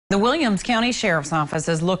The Williams County Sheriff's Office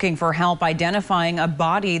is looking for help identifying a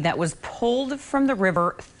body that was pulled from the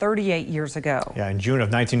river 38 years ago. Yeah, in June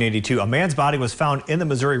of 1982, a man's body was found in the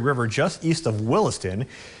Missouri River just east of Williston.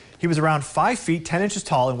 He was around 5 feet 10 inches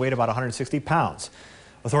tall and weighed about 160 pounds.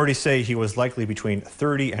 Authorities say he was likely between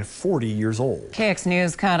 30 and 40 years old. KX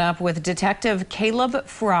News caught up with Detective Caleb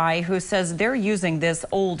Fry, who says they're using this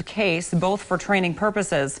old case both for training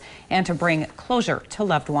purposes and to bring closure to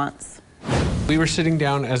loved ones. We were sitting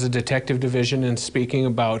down as a detective division and speaking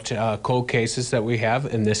about cold cases that we have,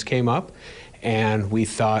 and this came up. And we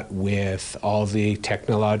thought with all the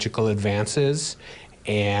technological advances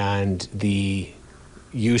and the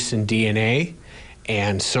use in DNA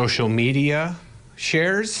and social media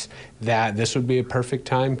shares, that this would be a perfect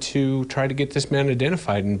time to try to get this man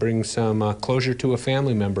identified and bring some closure to a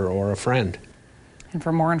family member or a friend. And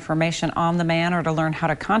for more information on the man or to learn how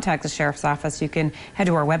to contact the Sheriff's Office, you can head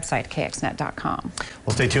to our website, kxnet.com.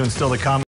 Well, stay tuned. Still to come.